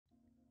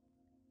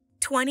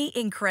20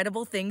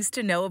 incredible things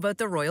to know about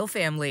the royal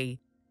family.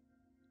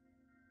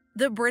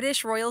 The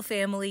British royal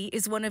family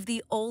is one of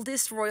the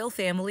oldest royal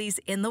families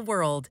in the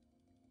world.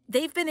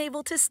 They've been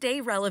able to stay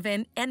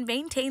relevant and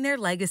maintain their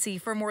legacy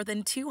for more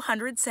than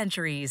 200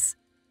 centuries.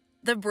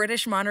 The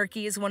British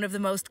monarchy is one of the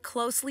most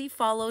closely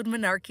followed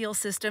monarchical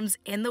systems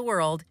in the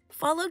world,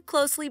 followed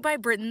closely by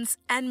Britain's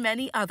and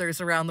many others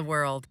around the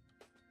world.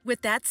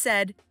 With that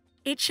said,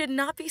 it should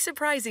not be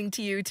surprising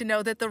to you to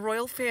know that the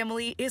royal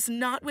family is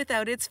not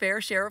without its fair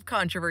share of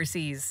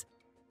controversies.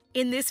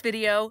 In this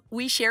video,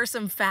 we share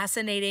some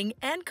fascinating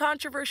and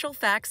controversial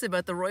facts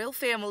about the royal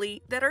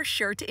family that are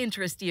sure to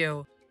interest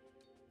you.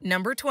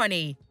 Number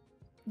 20.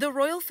 The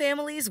royal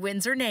family's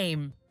Windsor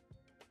name.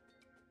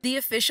 The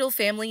official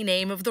family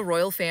name of the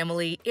royal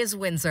family is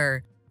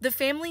Windsor. The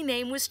family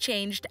name was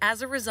changed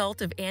as a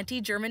result of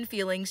anti-German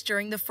feelings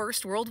during the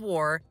First World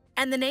War,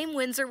 and the name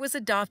Windsor was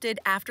adopted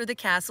after the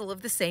castle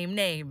of the same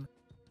name.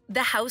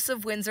 The House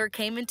of Windsor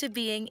came into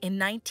being in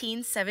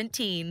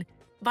 1917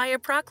 by a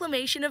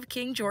proclamation of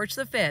King George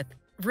V,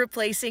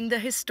 replacing the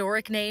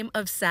historic name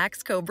of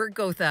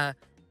Saxe-Coburg-Gotha.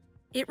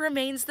 It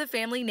remains the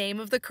family name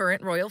of the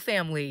current royal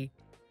family.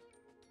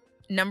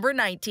 Number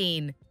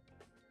 19.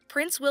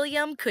 Prince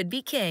William could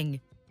be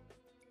king.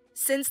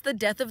 Since the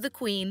death of the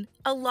Queen,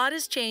 a lot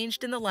has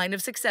changed in the line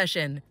of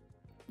succession.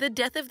 The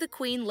death of the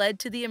Queen led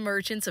to the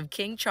emergence of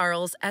King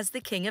Charles as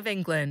the King of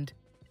England.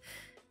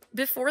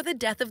 Before the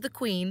death of the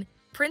Queen,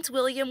 Prince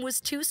William was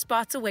 2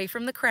 spots away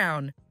from the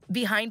crown,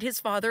 behind his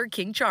father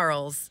King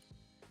Charles.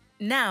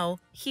 Now,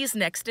 he's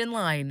next in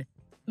line,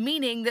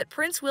 meaning that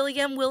Prince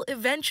William will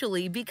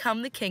eventually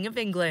become the King of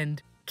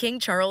England. King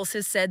Charles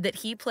has said that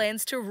he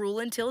plans to rule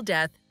until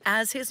death,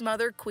 as his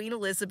mother Queen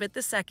Elizabeth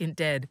II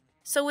did,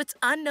 so it's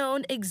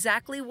unknown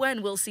exactly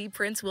when we'll see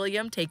Prince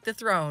William take the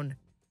throne.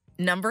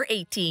 Number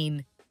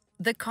 18.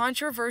 The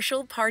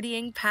controversial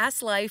partying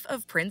past life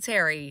of Prince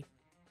Harry.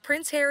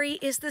 Prince Harry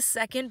is the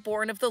second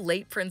born of the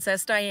late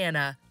Princess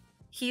Diana.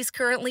 He's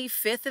currently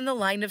 5th in the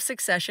line of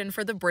succession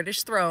for the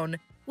British throne,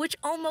 which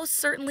almost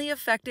certainly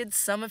affected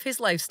some of his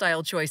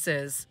lifestyle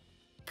choices.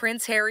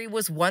 Prince Harry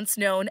was once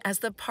known as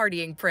the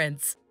partying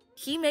prince.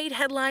 He made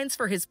headlines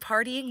for his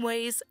partying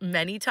ways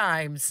many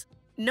times.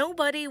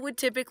 Nobody would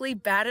typically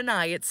bat an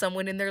eye at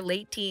someone in their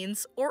late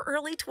teens or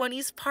early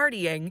 20s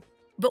partying,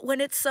 but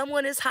when it's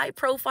someone as high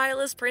profile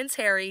as Prince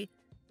Harry,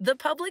 the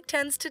public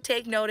tends to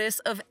take notice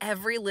of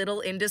every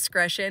little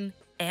indiscretion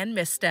and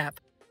misstep.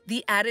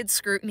 The added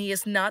scrutiny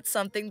is not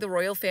something the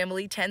royal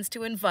family tends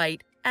to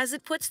invite, as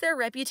it puts their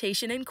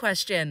reputation in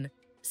question.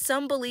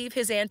 Some believe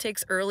his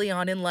antics early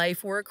on in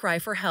life were a cry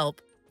for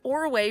help,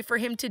 or a way for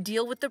him to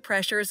deal with the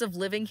pressures of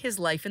living his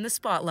life in the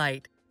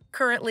spotlight.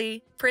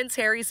 Currently, Prince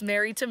Harry's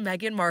married to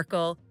Meghan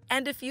Markle,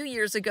 and a few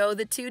years ago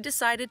the two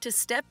decided to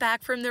step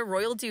back from their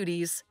royal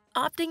duties,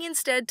 opting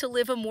instead to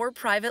live a more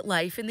private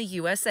life in the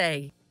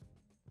USA.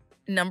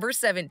 Number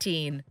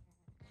 17.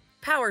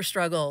 Power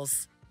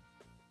struggles.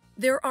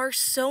 There are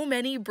so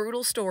many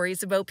brutal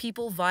stories about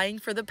people vying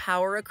for the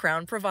power a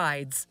crown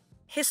provides.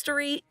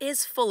 History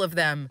is full of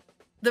them.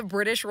 The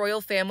British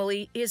royal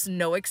family is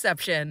no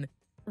exception.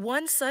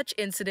 One such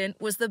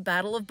incident was the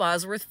Battle of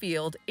Bosworth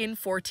Field in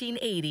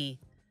 1480.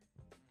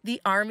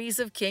 The armies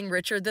of King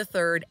Richard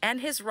III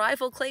and his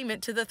rival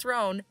claimant to the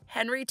throne,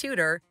 Henry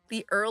Tudor,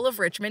 the Earl of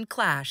Richmond,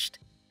 clashed.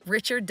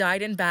 Richard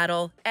died in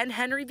battle, and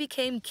Henry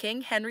became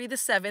King Henry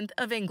VII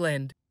of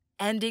England,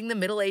 ending the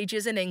Middle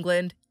Ages in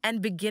England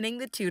and beginning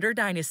the Tudor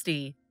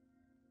dynasty.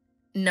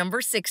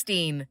 Number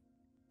 16.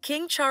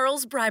 King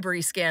Charles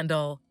bribery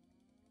scandal.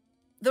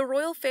 The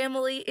royal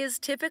family is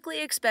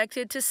typically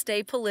expected to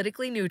stay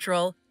politically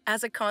neutral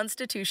as a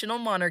constitutional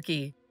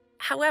monarchy.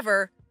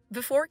 However,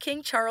 before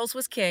King Charles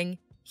was king,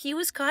 he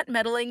was caught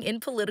meddling in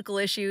political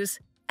issues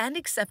and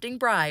accepting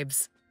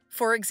bribes.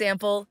 For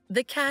example,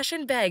 the cash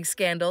and bag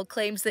scandal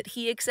claims that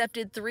he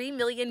accepted €3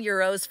 million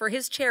for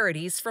his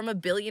charities from a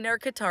billionaire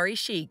Qatari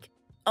sheikh.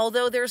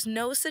 Although there's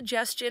no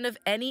suggestion of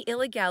any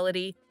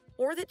illegality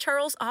or that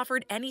Charles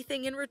offered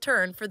anything in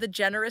return for the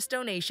generous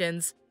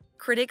donations,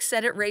 critics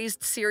said it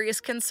raised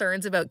serious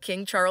concerns about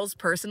King Charles'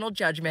 personal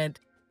judgment,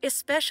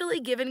 especially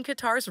given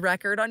Qatar's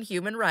record on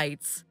human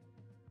rights.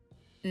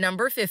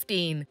 Number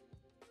 15.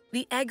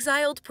 The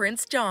exiled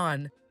Prince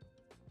John.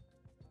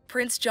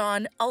 Prince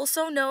John,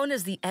 also known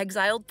as the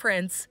Exiled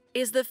Prince,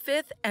 is the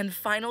 5th and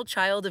final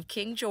child of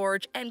King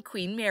George and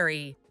Queen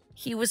Mary.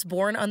 He was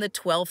born on the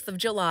 12th of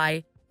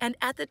July, and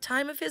at the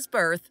time of his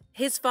birth,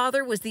 his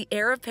father was the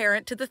heir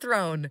apparent to the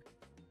throne.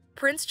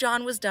 Prince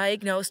John was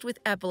diagnosed with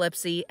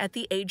epilepsy at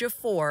the age of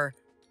 4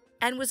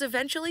 and was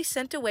eventually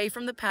sent away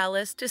from the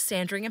palace to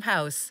Sandringham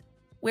House,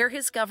 where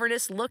his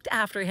governess looked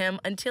after him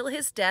until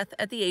his death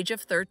at the age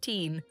of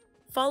 13,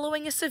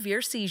 following a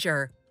severe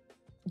seizure.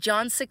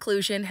 John's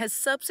seclusion has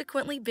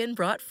subsequently been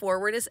brought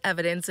forward as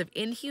evidence of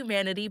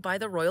inhumanity by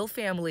the royal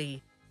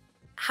family.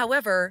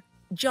 However,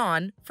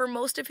 John, for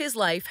most of his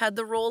life, had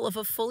the role of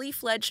a fully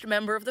fledged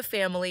member of the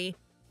family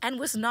and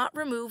was not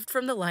removed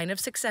from the line of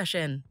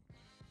succession.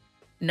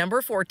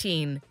 Number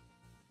 14.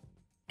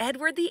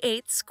 Edward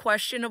VIII's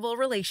questionable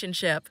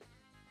relationship.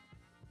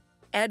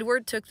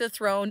 Edward took the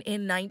throne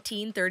in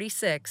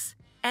 1936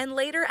 and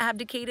later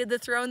abdicated the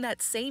throne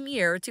that same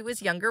year to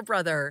his younger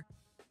brother.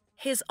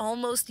 His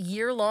almost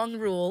year-long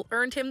rule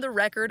earned him the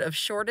record of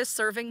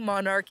shortest-serving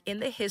monarch in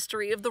the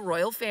history of the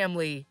royal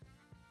family.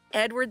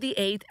 Edward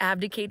VIII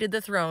abdicated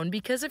the throne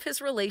because of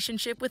his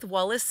relationship with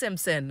Wallis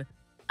Simpson,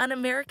 an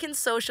American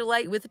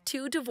socialite with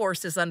 2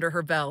 divorces under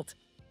her belt.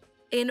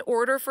 In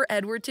order for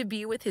Edward to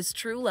be with his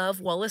true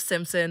love, Wallis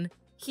Simpson,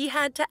 he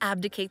had to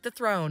abdicate the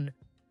throne.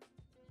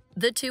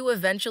 The two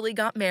eventually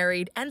got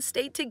married and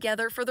stayed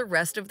together for the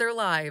rest of their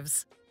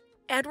lives.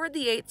 Edward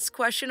VIII's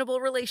questionable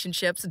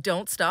relationships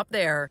don't stop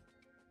there.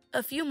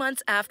 A few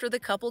months after the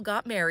couple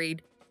got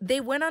married, they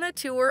went on a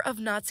tour of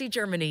Nazi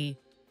Germany,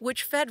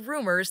 which fed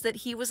rumors that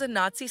he was a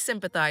Nazi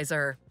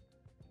sympathizer.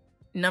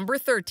 Number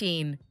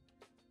 13.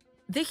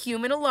 The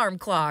human alarm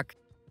clock.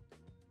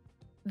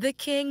 The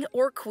King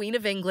or Queen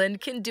of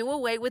England can do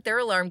away with their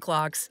alarm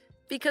clocks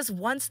because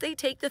once they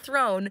take the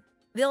throne,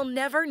 they'll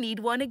never need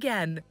one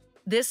again.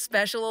 This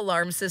special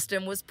alarm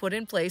system was put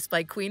in place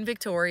by Queen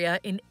Victoria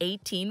in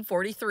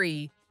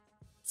 1843.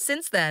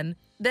 Since then,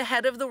 the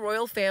head of the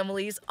royal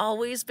family's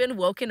always been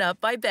woken up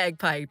by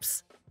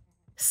bagpipes.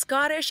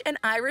 Scottish and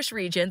Irish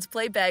regents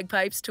play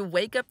bagpipes to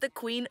wake up the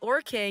Queen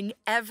or King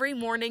every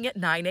morning at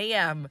 9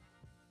 a.m.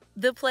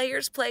 The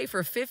players play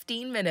for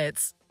 15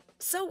 minutes,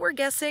 so we're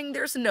guessing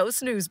there's no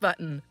snooze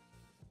button.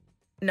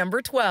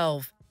 Number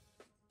 12.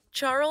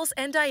 Charles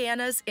and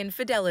Diana's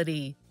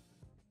infidelity.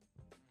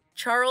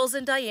 Charles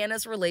and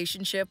Diana's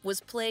relationship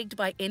was plagued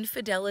by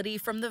infidelity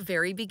from the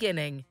very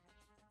beginning.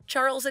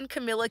 Charles and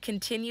Camilla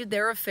continued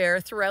their affair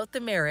throughout the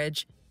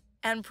marriage,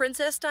 and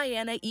Princess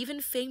Diana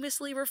even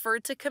famously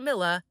referred to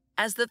Camilla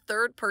as the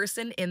third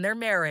person in their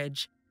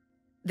marriage.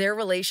 Their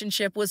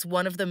relationship was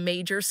one of the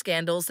major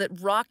scandals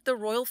that rocked the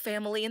royal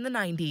family in the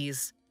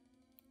 90s.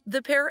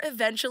 The pair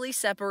eventually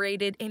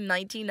separated in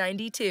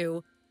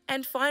 1992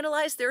 and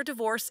finalized their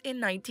divorce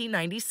in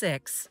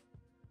 1996.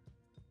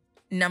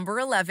 Number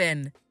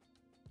 11.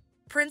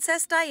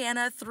 Princess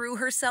Diana threw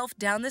herself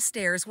down the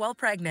stairs while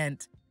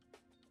pregnant.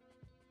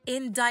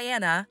 In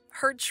Diana,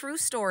 Her True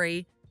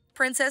Story,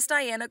 Princess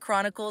Diana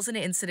chronicles an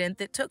incident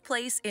that took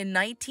place in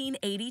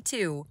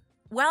 1982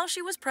 while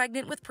she was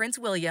pregnant with Prince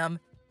William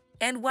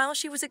and while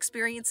she was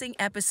experiencing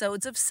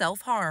episodes of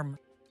self-harm.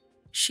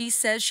 She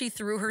says she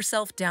threw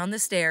herself down the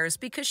stairs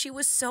because she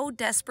was so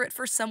desperate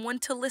for someone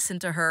to listen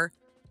to her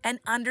and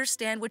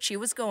understand what she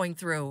was going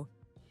through.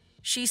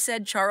 She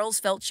said Charles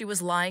felt she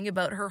was lying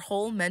about her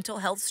whole mental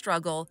health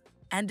struggle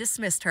and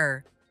dismissed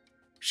her.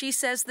 She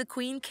says the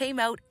Queen came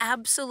out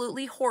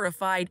absolutely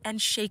horrified and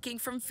shaking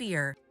from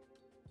fear.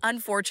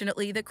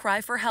 Unfortunately, the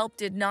cry for help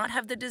did not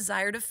have the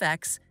desired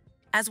effects,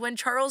 as when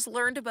Charles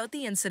learned about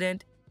the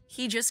incident,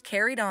 he just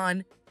carried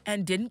on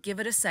and didn't give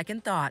it a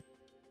second thought.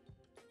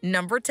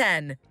 Number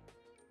 10.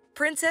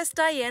 Princess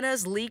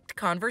Diana's leaked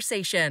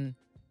conversation.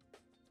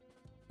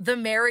 The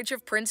marriage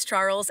of Prince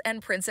Charles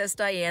and Princess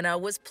Diana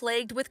was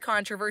plagued with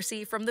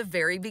controversy from the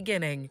very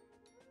beginning.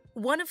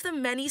 One of the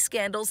many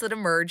scandals that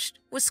emerged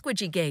was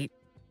Squidgygate.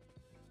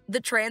 The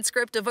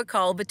transcript of a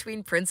call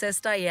between Princess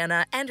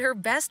Diana and her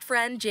best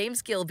friend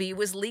James Gilby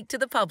was leaked to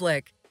the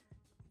public.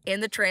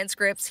 In the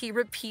transcripts, he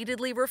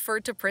repeatedly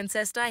referred to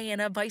Princess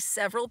Diana by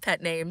several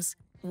pet names,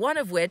 one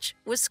of which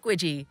was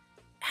Squidgy,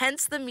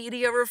 hence the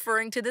media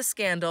referring to the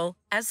scandal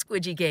as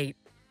Squidgygate.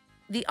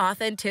 The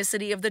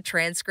authenticity of the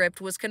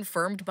transcript was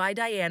confirmed by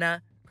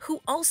Diana,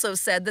 who also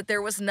said that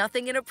there was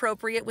nothing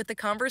inappropriate with the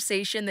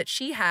conversation that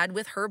she had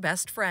with her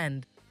best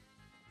friend.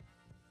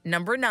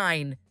 Number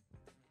 9.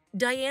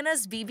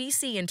 Diana's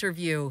BBC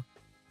interview.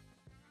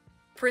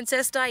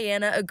 Princess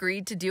Diana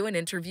agreed to do an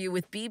interview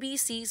with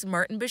BBC's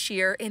Martin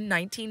Bashir in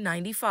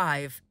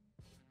 1995.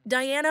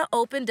 Diana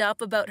opened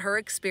up about her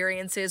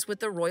experiences with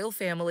the royal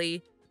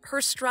family,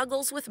 her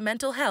struggles with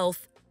mental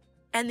health,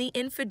 and the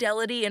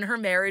infidelity in her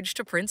marriage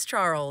to Prince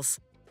Charles.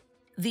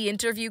 The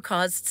interview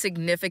caused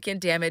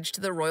significant damage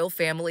to the royal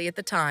family at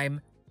the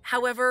time.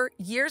 However,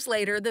 years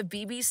later, the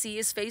BBC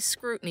has faced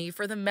scrutiny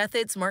for the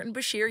methods Martin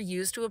Bashir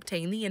used to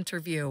obtain the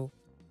interview.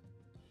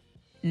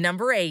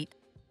 Number 8.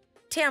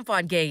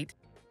 Tampongate.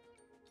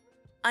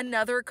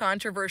 Another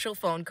controversial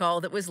phone call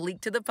that was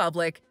leaked to the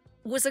public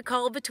was a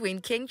call between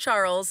King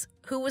Charles,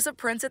 who was a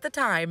prince at the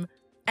time,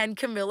 and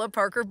Camilla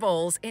Parker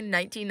Bowles in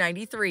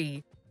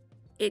 1993.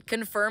 It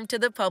confirmed to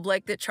the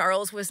public that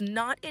Charles was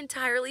not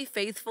entirely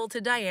faithful to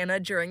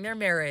Diana during their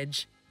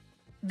marriage.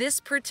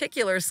 This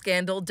particular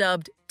scandal,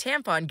 dubbed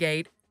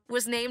Tampongate,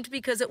 was named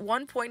because at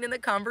one point in the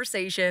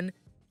conversation,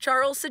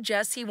 Charles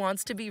suggests he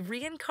wants to be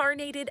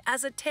reincarnated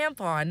as a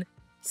tampon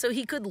so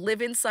he could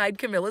live inside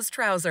Camilla's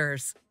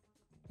trousers.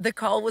 The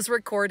call was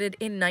recorded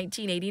in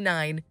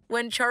 1989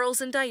 when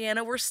Charles and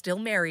Diana were still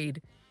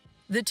married.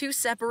 The two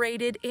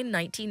separated in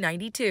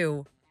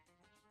 1992.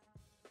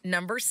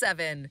 Number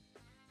 7.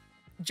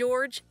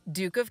 George,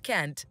 Duke of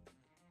Kent.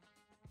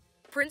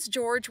 Prince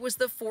George was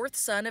the fourth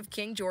son of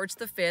King George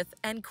V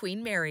and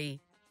Queen Mary.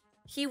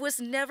 He was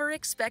never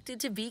expected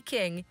to be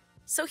king,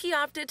 so he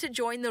opted to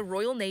join the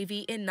Royal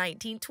Navy in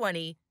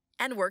 1920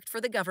 and worked for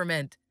the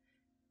government.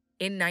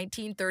 In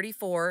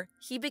 1934,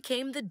 he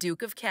became the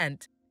Duke of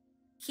Kent.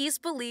 He's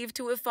believed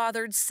to have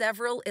fathered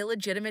several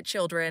illegitimate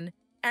children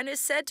and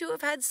is said to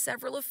have had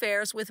several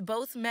affairs with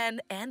both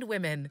men and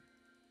women.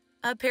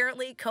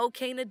 Apparently,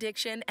 cocaine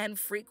addiction and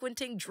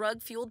frequenting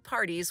drug-fueled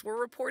parties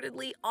were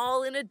reportedly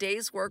all in a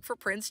day's work for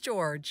Prince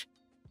George.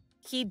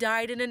 He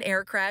died in an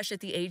air crash at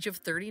the age of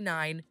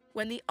 39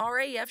 when the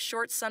RAF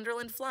Short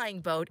Sunderland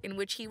flying boat in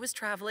which he was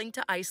traveling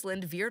to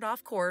Iceland veered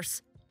off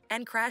course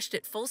and crashed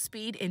at full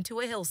speed into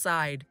a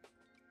hillside.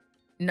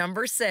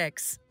 Number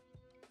 6.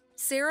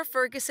 Sarah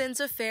Ferguson's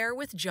affair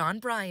with John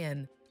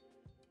Bryan.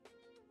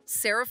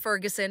 Sarah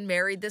Ferguson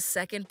married the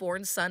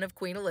second-born son of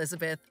Queen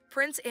Elizabeth,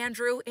 Prince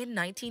Andrew, in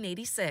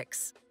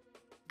 1986.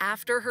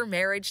 After her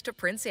marriage to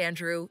Prince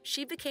Andrew,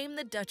 she became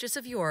the Duchess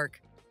of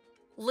York.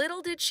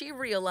 Little did she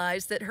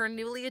realize that her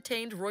newly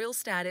attained royal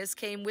status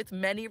came with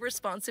many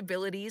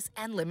responsibilities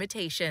and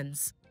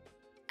limitations.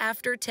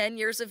 After 10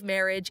 years of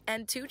marriage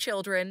and 2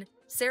 children,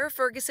 Sarah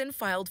Ferguson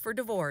filed for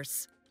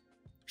divorce.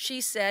 She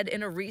said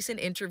in a recent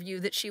interview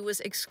that she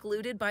was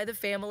excluded by the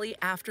family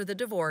after the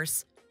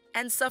divorce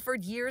and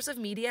suffered years of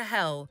media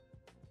hell.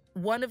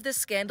 One of the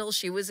scandals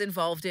she was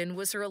involved in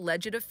was her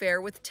alleged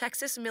affair with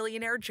Texas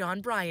millionaire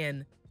John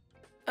Bryan.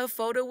 A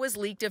photo was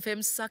leaked of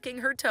him sucking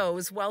her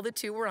toes while the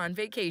two were on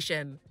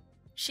vacation.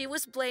 She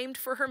was blamed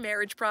for her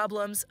marriage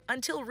problems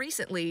until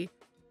recently,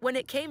 when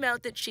it came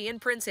out that she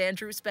and Prince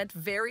Andrew spent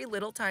very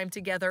little time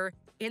together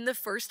in the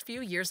first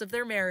few years of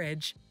their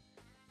marriage.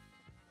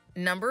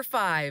 Number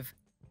 5.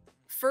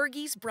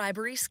 Fergie's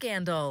bribery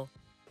scandal.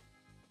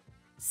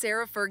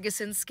 Sarah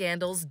Ferguson's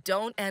scandals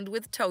don't end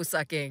with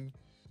toe-sucking.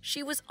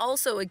 She was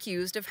also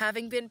accused of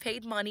having been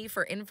paid money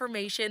for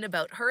information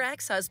about her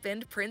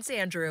ex-husband, Prince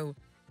Andrew,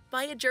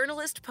 by a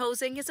journalist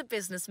posing as a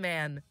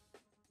businessman.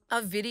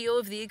 A video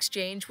of the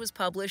exchange was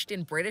published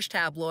in British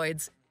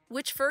tabloids,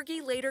 which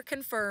Fergie later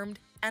confirmed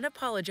and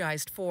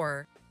apologized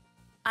for.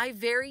 I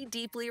very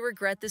deeply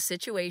regret the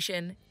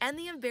situation and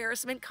the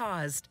embarrassment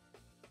caused.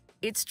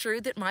 It's true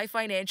that my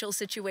financial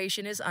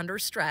situation is under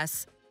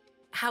stress.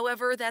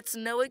 However, that's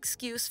no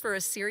excuse for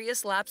a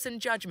serious lapse in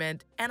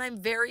judgment, and I'm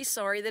very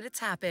sorry that it's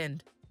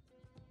happened.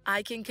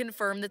 I can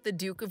confirm that the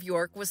Duke of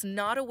York was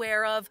not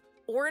aware of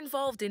or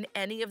involved in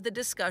any of the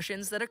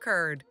discussions that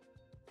occurred.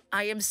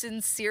 I am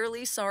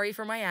sincerely sorry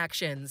for my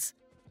actions.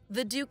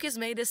 The Duke has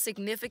made a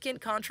significant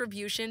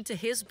contribution to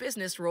his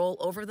business role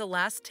over the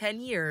last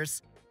 10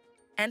 years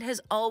and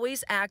has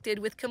always acted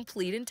with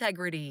complete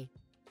integrity.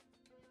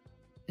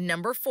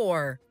 Number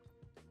 4.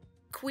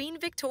 Queen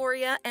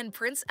Victoria and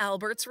Prince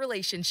Albert's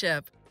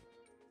relationship.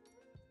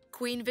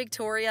 Queen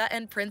Victoria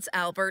and Prince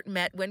Albert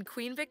met when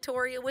Queen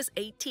Victoria was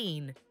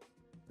 18.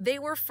 They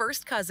were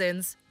first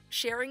cousins,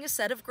 sharing a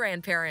set of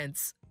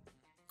grandparents.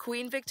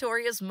 Queen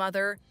Victoria's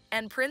mother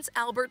and Prince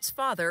Albert's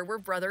father were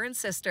brother and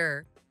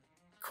sister.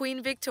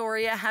 Queen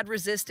Victoria had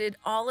resisted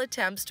all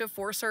attempts to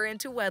force her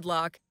into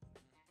wedlock,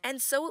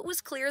 and so it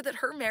was clear that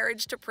her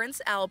marriage to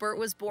Prince Albert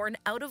was born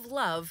out of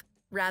love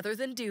rather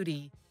than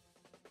duty.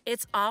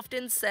 It's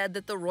often said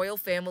that the royal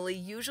family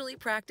usually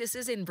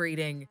practices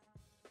inbreeding.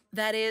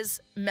 That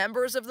is,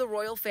 members of the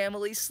royal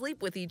family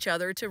sleep with each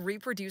other to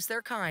reproduce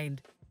their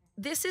kind.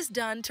 This is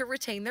done to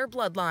retain their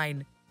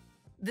bloodline.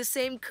 The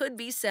same could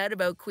be said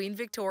about Queen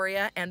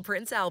Victoria and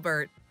Prince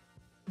Albert.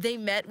 They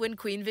met when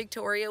Queen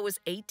Victoria was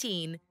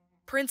 18,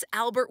 Prince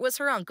Albert was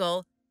her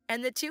uncle,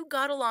 and the two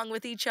got along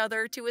with each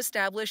other to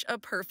establish a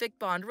perfect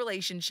bond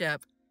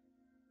relationship.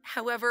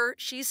 However,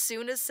 she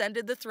soon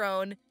ascended the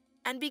throne,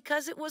 and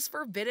because it was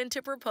forbidden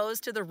to propose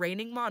to the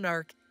reigning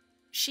monarch,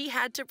 she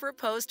had to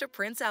propose to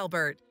Prince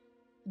Albert.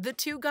 The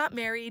two got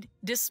married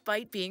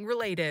despite being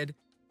related.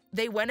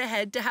 They went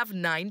ahead to have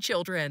 9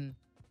 children.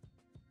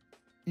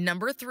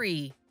 Number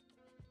 3.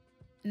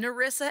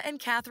 Nerissa and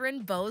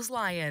Catherine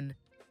Bowes-Lyon.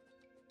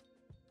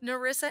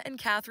 Nerissa and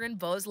Catherine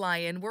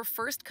Bowes-Lyon were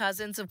first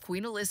cousins of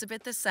Queen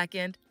Elizabeth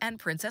II and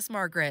Princess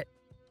Margaret.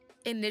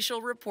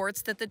 Initial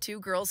reports that the two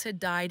girls had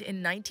died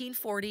in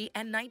 1940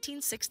 and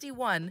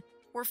 1961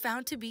 were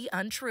found to be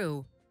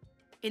untrue.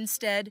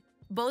 Instead,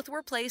 both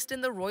were placed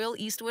in the Royal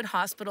Eastwood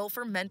Hospital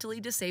for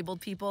mentally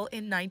disabled people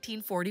in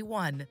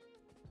 1941.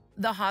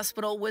 The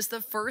hospital was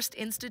the first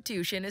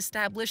institution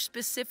established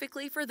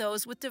specifically for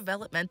those with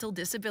developmental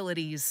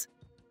disabilities.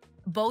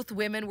 Both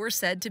women were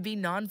said to be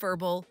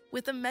nonverbal,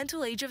 with a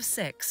mental age of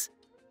 6.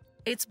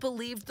 It's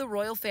believed the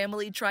royal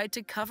family tried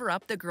to cover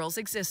up the girls'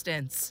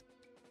 existence.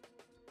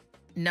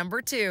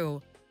 Number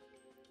 2.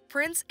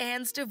 Prince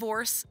Anne's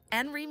divorce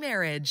and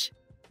remarriage.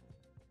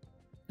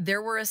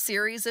 There were a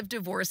series of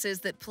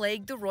divorces that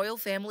plagued the royal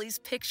family's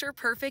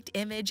picture-perfect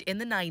image in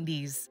the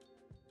 90s,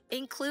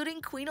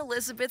 including Queen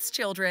Elizabeth's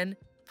children,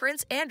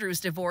 Prince Andrew's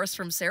divorce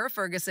from Sarah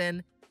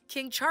Ferguson,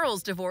 King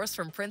Charles' divorce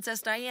from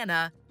Princess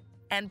Diana,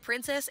 and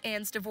Princess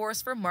Anne's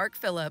divorce from Mark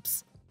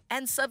Phillips,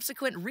 and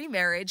subsequent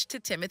remarriage to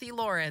Timothy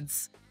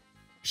Lawrence.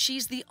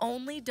 She's the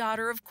only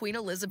daughter of Queen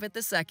Elizabeth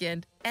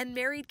II and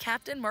married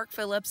Captain Mark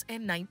Phillips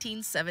in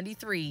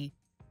 1973.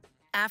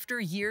 After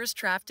years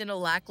trapped in a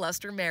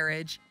lackluster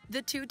marriage,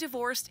 the two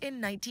divorced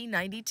in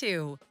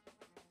 1992.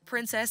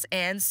 Princess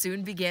Anne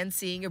soon began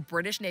seeing a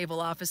British naval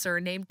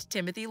officer named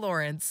Timothy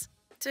Lawrence,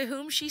 to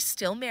whom she's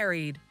still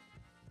married.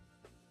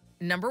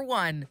 Number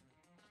 1.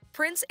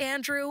 Prince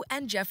Andrew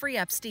and Jeffrey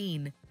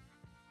Epstein.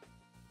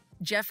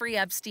 Jeffrey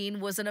Epstein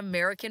was an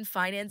American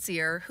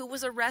financier who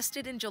was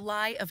arrested in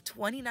July of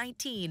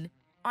 2019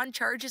 on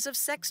charges of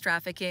sex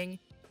trafficking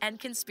and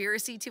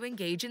conspiracy to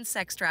engage in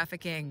sex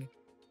trafficking.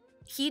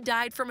 He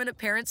died from an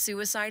apparent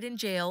suicide in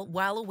jail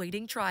while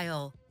awaiting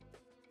trial.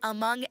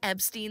 Among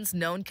Epstein's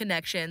known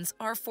connections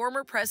are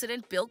former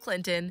President Bill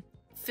Clinton,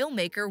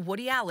 filmmaker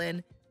Woody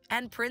Allen,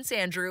 and Prince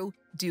Andrew,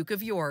 Duke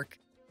of York.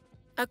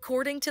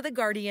 According to The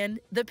Guardian,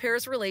 the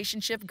pair's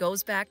relationship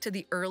goes back to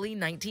the early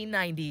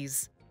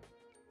 1990s.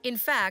 In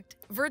fact,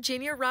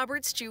 Virginia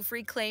Roberts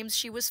Giuffre claims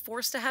she was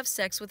forced to have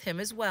sex with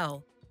him as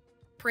well.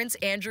 Prince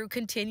Andrew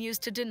continues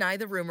to deny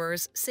the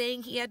rumors,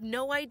 saying he had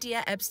no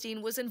idea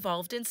Epstein was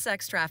involved in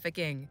sex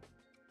trafficking.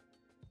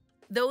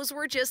 Those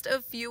were just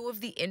a few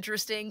of the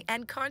interesting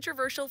and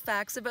controversial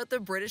facts about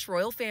the British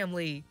royal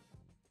family.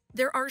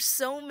 There are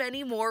so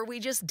many more we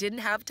just didn't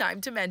have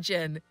time to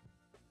mention.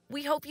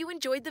 We hope you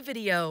enjoyed the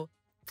video.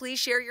 Please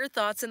share your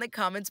thoughts in the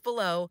comments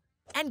below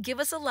and give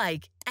us a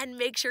like, and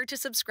make sure to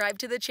subscribe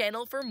to the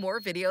channel for more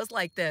videos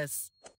like this.